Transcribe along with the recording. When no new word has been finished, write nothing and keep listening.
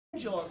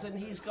banjos, and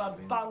he's got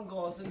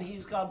bongos, and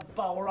he's got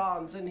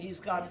bowrons, and he's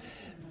got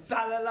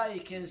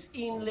balalaikas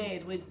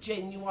inlaid with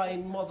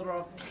genuine mother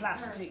of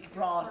plastic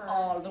brought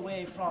all the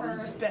way from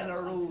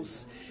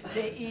Belarus.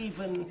 They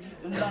even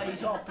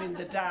light up in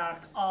the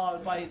dark all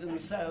by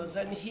themselves.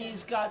 And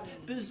he's got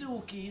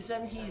bazookas,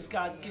 and he's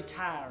got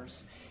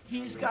guitars.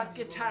 He's got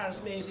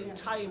guitars made in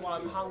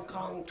Taiwan, Hong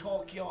Kong,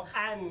 Tokyo,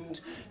 and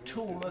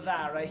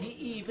Tumavara. He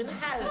even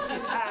has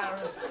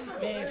guitars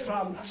made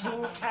from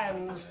tin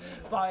cans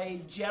by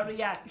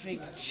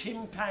geriatric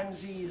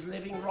chimpanzees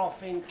living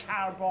rough in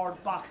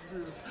cardboard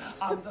boxes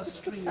on the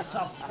streets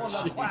of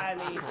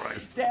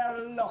Polokwane. They're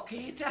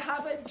lucky to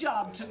have a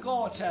job to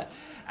go to.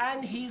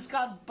 And he's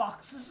got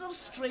boxes of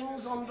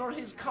strings under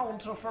his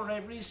counter for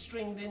every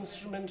stringed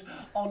instrument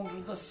under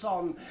the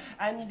sun.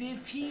 And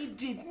if he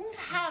didn't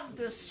have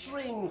the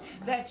string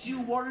that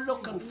you were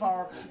looking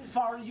for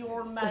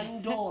your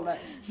mandola,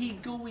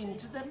 he'd go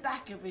into the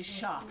back of his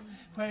shop,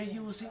 where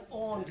using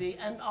only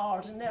an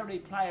ordinary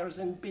pliers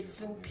and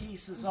bits and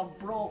pieces of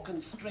broken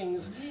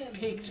strings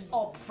picked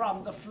up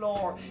from the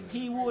floor,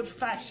 he would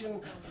fashion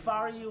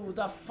for you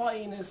the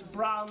finest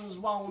bronze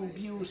wound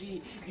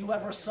beauty you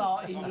ever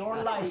saw in your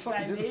life.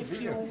 And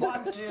if you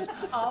wanted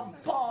a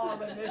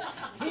ball in it,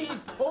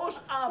 he'd put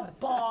a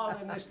ball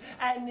in it.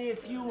 And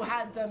if you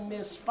had the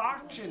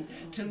misfortune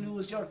to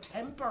lose your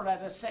temper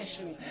at a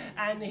session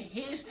and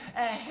hit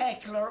a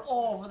heckler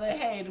over the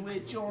head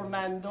with your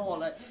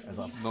mandola,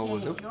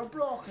 he'd take your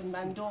broken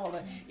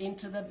mandola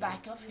into the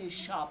back of his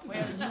shop,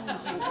 where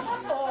using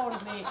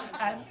only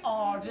an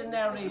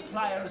ordinary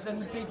pliers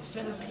and bits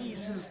and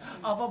pieces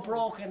of a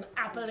broken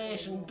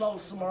Appalachian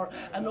dulcimer,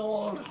 an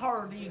old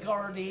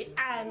hurdy-gurdy,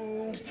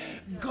 and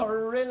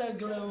Gorilla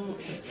Glue,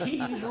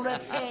 he'd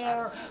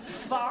repair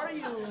for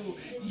you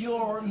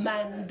your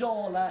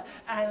mandola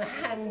and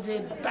hand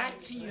it back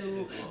to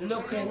you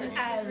looking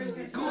as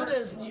good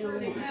as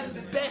new,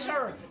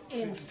 better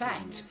in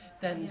fact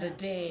than the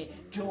day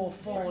Joe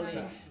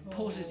Foley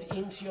put it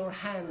into your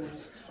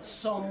hands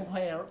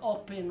somewhere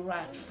up in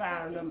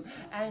Rathfarnham.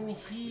 And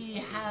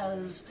he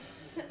has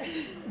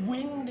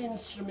wind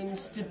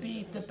instruments to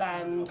beat the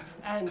band,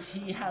 and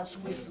he has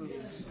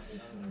whistles.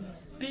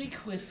 Big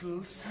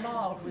whistles,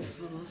 small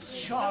whistles,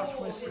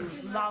 short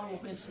whistles, long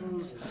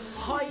whistles,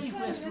 high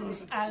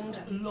whistles, and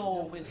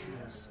low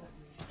whistles.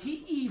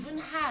 He even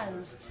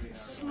has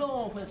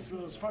slow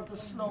whistles for the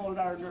slow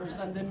learners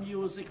and the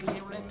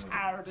musically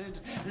retarded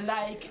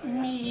like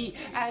me.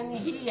 And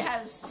he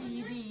has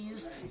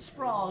CDs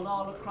sprawled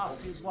all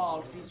across his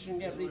wall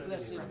featuring every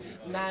blessed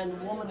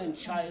man, woman and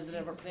child that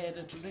ever played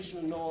a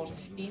traditional note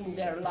in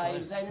their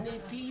lives. And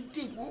if he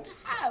didn't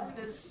have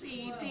the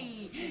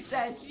CD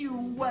that you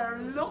were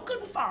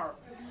looking for,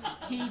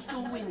 he'd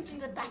go into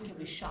the back of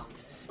his shop,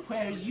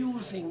 where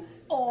using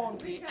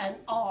only an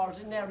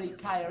ordinary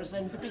pliers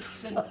and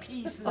bits and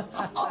pieces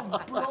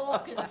of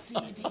broken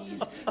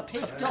CDs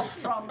picked up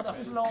from the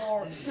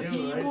floor,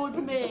 he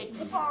would make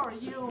for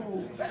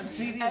you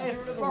a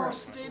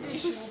first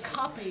edition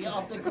copy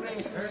of the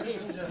greatest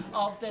hits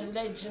of the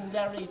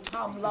legendary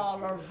Tom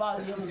Lawlor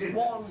volumes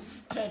 1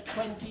 to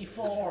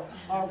 24,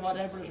 or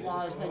whatever it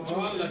was that you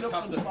were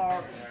looking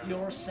for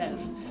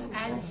yourself.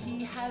 And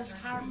he has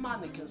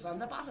harmonicas on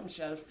the bottom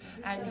shelf,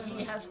 and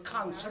he has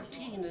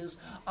concertinas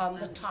on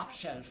the top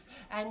shelf,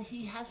 and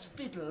he has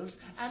fiddles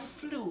and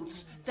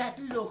flutes that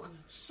look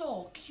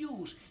so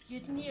cute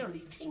you'd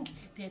nearly think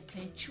they'd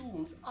play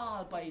tunes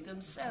all by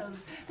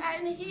themselves.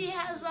 And he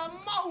has a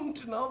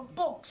mountain of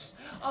books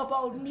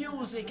about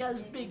music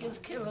as big as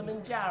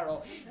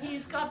Kilimanjaro.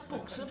 He's got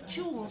books of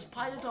tunes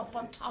piled up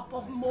on top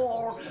of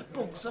more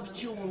books of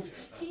tunes.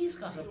 He's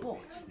got a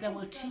book that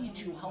will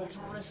teach you how to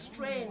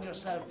restrain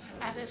yourself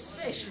at a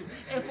session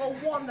if a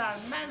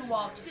one-armed man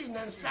walks in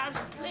and starts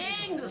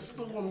playing the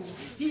spoons.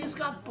 He's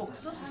got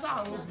books of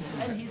songs,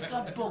 and he's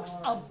got books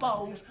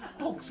about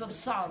books of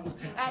songs,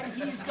 and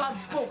he's got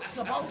books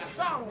about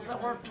songs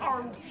that were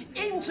turned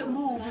into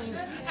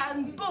movies,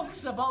 and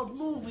books about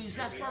movies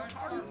that were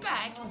turned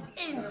back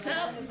into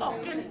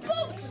fucking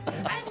books.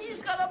 And he's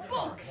got a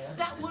book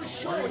that will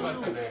show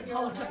you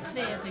how to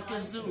play the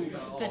kazoo,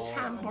 the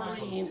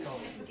tambourine,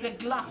 the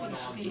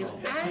glockenspiel,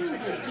 and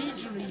the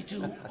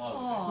didgeridoo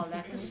all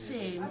at the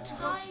same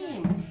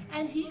time.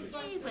 And he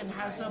even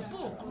has a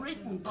book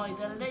written by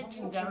the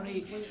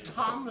legendary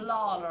Tom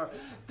Lawlor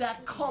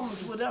that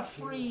comes with a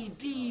free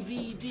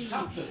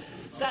DVD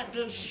that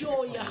will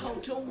show you how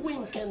to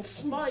wink and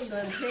smile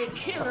and play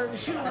killer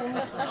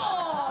tunes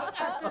all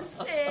at the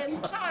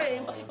same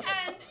time.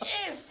 And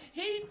if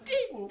he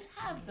didn't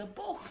have the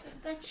book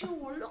that you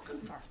were looking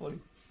for,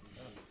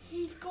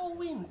 he'd go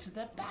into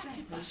the back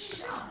of his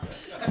shop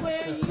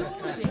where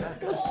using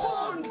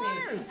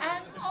only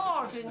and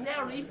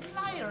ordinary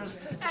pliers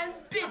and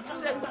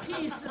bits and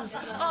pieces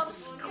of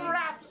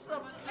scraps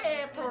of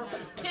paper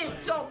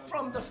picked up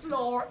from the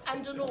floor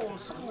and an old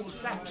school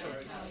satchel.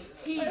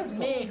 He'd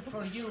make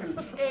for you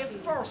a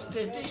first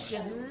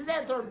edition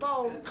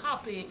leather-bound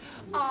copy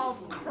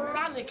of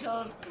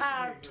Chronicles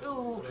Part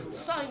 2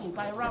 signed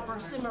by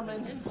Robert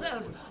Zimmerman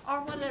himself,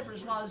 or whatever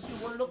it was you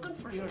were looking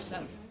for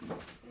yourself.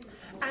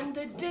 And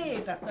the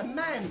day that the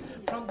man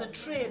from the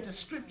Trade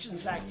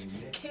Descriptions Act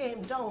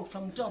came down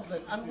from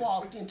Dublin and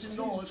walked into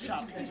Noel's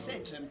shop, he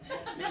said to him,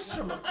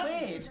 "Mr.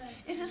 McQuaid,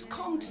 it has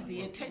come to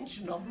the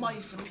attention of my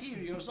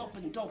superiors up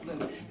in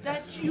Dublin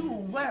that you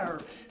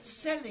were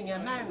selling a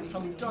man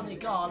from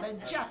Donegal, a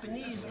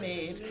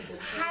Japanese-made,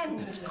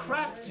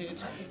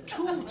 handcrafted,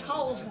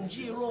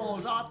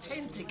 2,000-year-old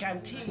authentic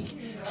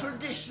antique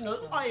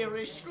traditional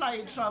Irish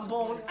slide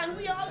trombone, and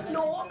we all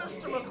know,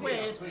 Mr.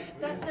 McQuaid,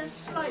 that the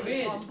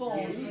slide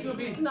trombone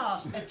is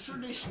not a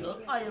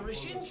traditional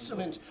Irish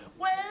instrument."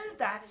 "Well,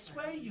 that's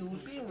where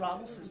you'd be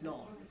wrong," says Nora.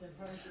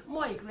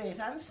 "My great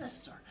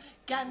ancestor,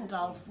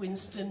 Gandalf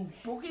Winston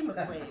Boogie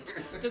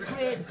McQuaid, the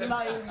great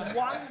blind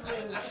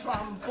wandering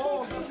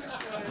trombonist,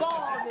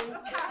 born in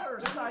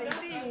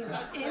Cahersiveen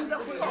in the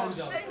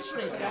 1st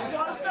century,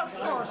 was the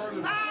first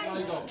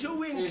man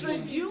to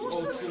introduce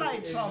the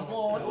slide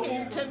trombone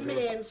into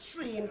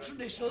mainstream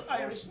traditional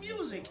Irish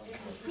music.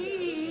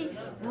 He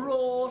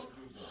wrote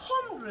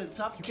hundreds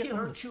of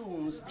killer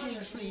tunes,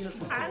 jigs, reels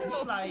and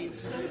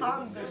slides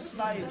on the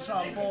slide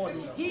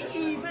trombone. He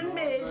even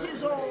made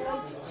his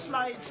own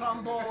slide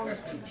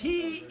trombones.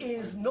 He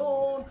is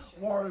known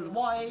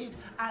worldwide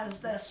as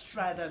the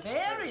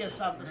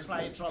Stradivarius of the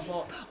slide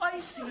trombone. "I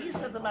see,"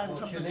 said the man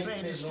from the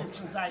Trade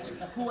Descriptions Act,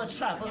 who had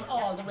travelled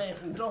all the way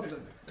from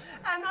Dublin.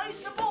 "And I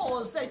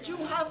suppose that you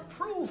have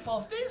proof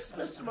of this,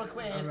 Mr.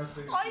 McQuaid."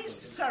 "I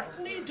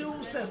certainly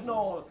do," says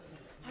Noel.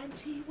 And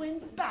he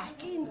went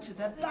back into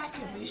the back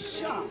of his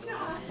shop,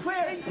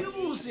 where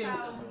using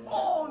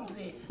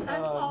only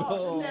and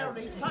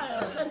ordinary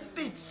pliers and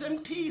bits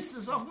and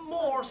pieces of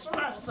more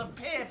scraps of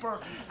paper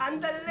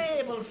and the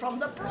label from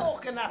the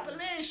broken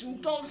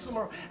Appalachian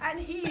dulcimer, and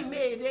he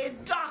made a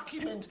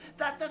document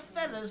that the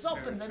fellas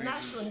up in the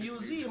National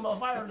Museum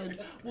of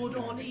Ireland would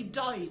only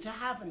die to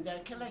have in their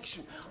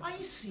collection. "I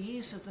see,"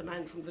 said the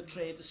man from the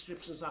Trade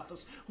Descriptions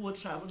Office, who had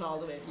travelled all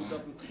the way from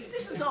Dublin.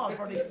 "This is all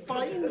very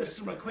fine,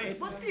 Mr. McQuaid,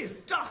 but this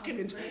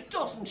document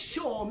doesn't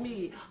show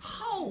me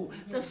how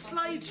the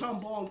slide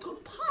trombone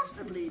could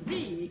possibly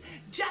be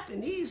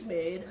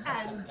Japanese-made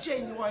and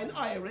genuine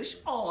Irish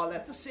all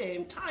at the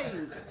same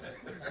time."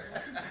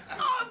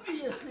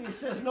 "Obviously,"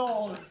 says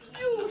Noel,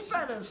 "you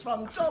fellas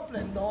from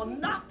Dublin know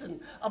nothing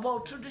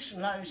about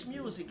traditional Irish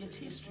music, its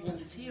history and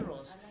its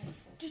heroes.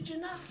 Did you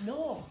not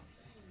know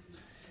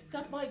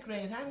that my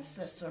great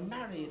ancestor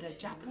married a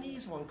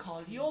Japanese one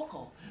called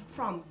Yoko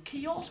from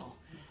Kyoto,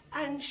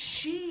 and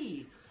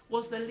she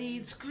was the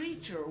lead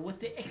screecher with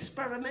the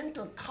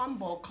experimental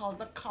combo called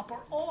the Copper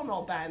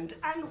Ono Band,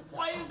 and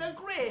while the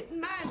great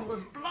man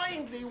was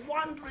blindly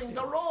wandering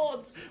the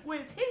roads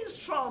with his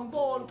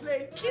trombone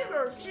playing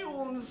killer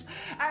tunes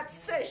at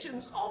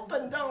sessions up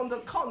and down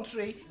the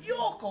country,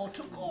 Yoko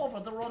took over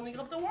the running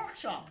of the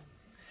workshop.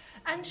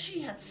 And she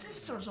had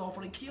sisters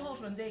over in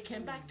Kyoto, and they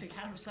came back to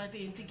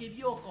Cahersiveen to give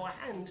Yoko a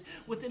hand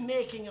with the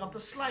making of the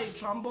slide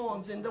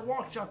trombones in the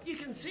workshop. You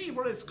can see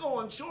where it's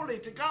going, surely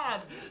to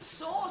God."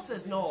 "So,"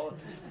 says Noel,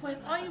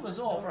 "when I was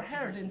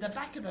overheard in the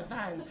back of the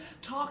van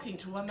talking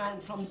to a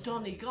man from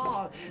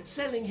Donegal,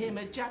 selling him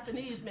a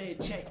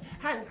Japanese-made check,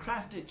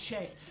 handcrafted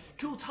check,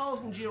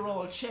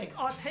 2,000-year-old check,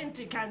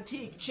 authentic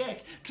antique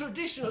check,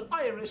 traditional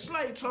Irish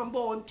slide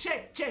trombone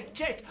check, check,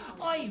 check,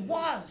 I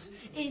was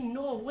in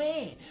no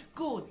way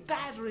good,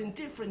 bad or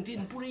indifferent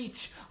in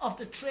breach of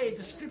the Trade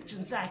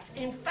Descriptions Act.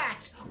 In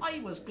fact, I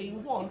was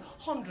being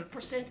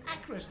 100%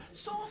 accurate."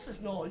 "So," says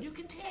Noel, "you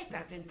can take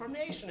that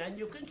information and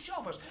you can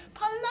shove it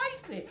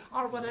politely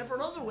or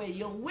whatever other way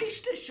you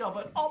wish to shove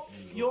it up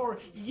your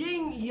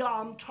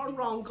yin-yang, turn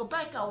round, go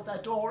back out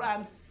that door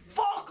and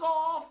fuck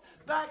off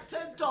back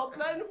to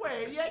Dublin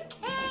where you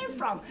came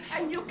from."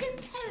 And you can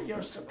tell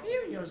your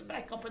superiors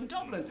back up in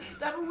Dublin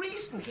that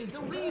recently the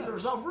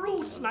readers of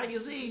Roots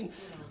magazine,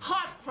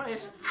 Hot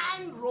Press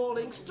and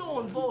Rolling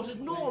Stone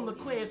voted Noel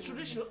McQuaid's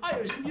Traditional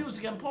Irish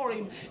Music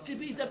Emporium to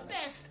be the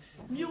best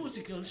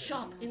musical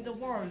shop in the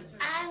world.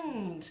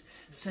 "And,"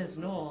 says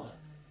Noel,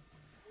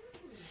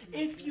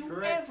 "if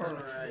you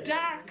ever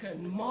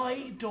darken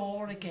my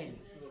door again,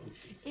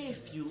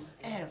 if you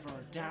ever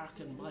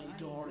darken my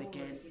door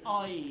again,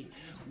 I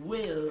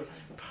will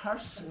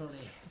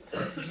personally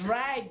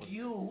drag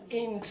you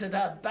into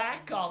the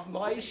back of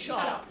my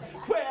shop,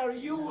 where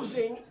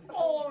using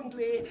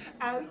only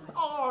an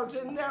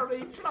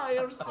ordinary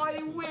pliers I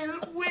will,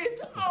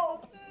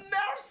 without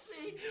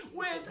mercy,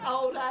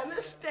 without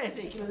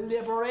anesthetic,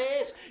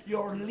 liberate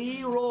your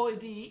Leroy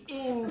D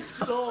in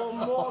slow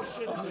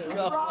motion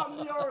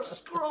from your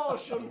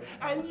scrotum,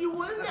 and you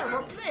will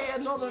never play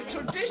another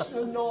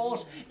traditional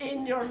note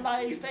in your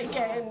life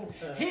again.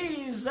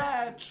 He's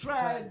a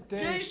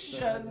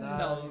traditional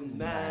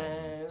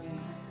man.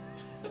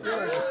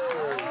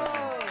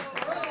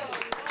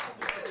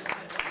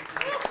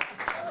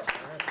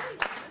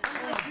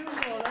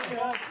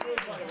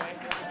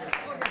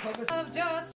 Of just